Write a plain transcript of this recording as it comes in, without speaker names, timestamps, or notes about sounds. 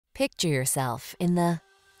Picture yourself in the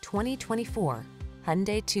 2024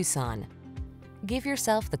 Hyundai Tucson. Give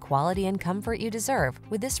yourself the quality and comfort you deserve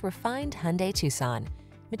with this refined Hyundai Tucson.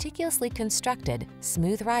 Meticulously constructed,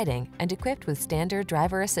 smooth riding, and equipped with standard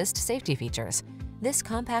driver assist safety features, this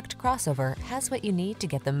compact crossover has what you need to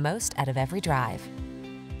get the most out of every drive.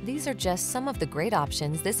 These are just some of the great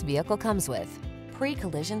options this vehicle comes with: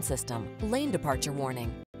 pre-collision system, lane departure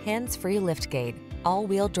warning, hands-free liftgate,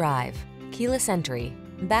 all-wheel drive, keyless entry,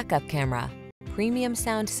 backup camera, premium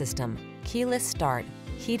sound system, keyless start,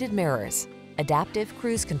 heated mirrors, adaptive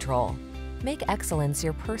cruise control. Make excellence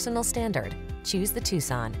your personal standard. Choose the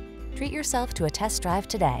Tucson. Treat yourself to a test drive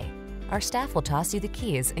today. Our staff will toss you the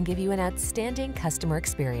keys and give you an outstanding customer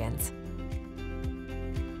experience.